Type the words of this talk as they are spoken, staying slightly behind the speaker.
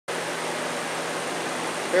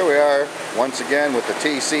Here we are once again with the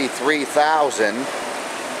TC3000,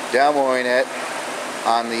 demoing it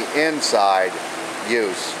on the inside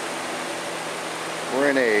use.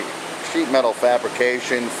 We're in a sheet metal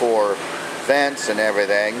fabrication for vents and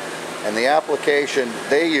everything, and the application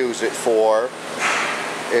they use it for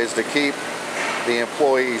is to keep the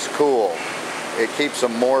employees cool. It keeps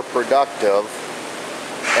them more productive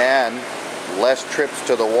and less trips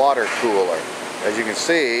to the water cooler. As you can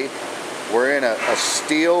see, we're in a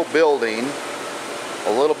steel building,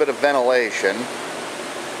 a little bit of ventilation,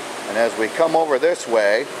 and as we come over this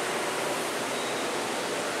way,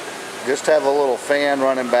 just have a little fan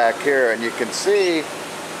running back here, and you can see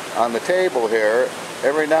on the table here,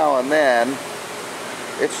 every now and then,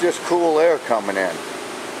 it's just cool air coming in.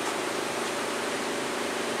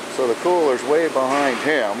 So the cooler's way behind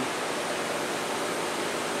him,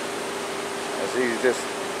 as he's just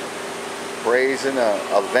brazing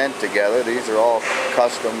a vent together. These are all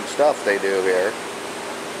custom stuff they do here.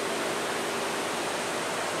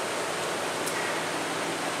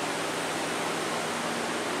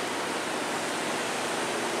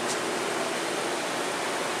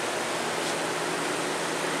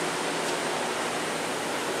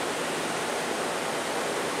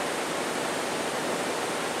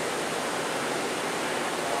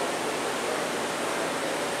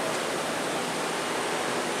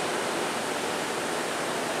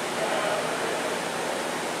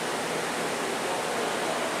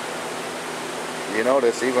 You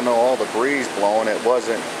notice, even though all the breeze blowing, it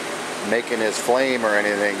wasn't making his flame or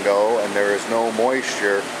anything go, and there is no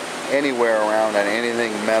moisture anywhere around on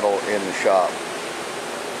anything metal in the shop.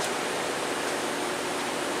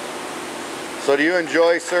 So do you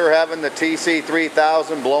enjoy, sir, having the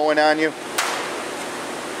TC3000 blowing on you?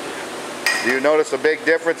 Do you notice a big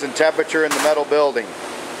difference in temperature in the metal building?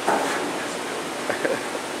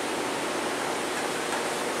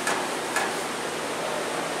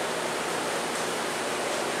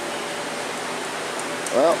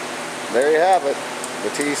 Well, there you have it, the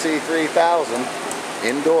TC3000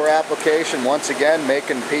 indoor application, once again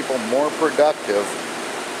making people more productive.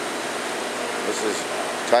 This is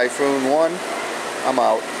Typhoon 1. I'm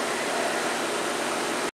out.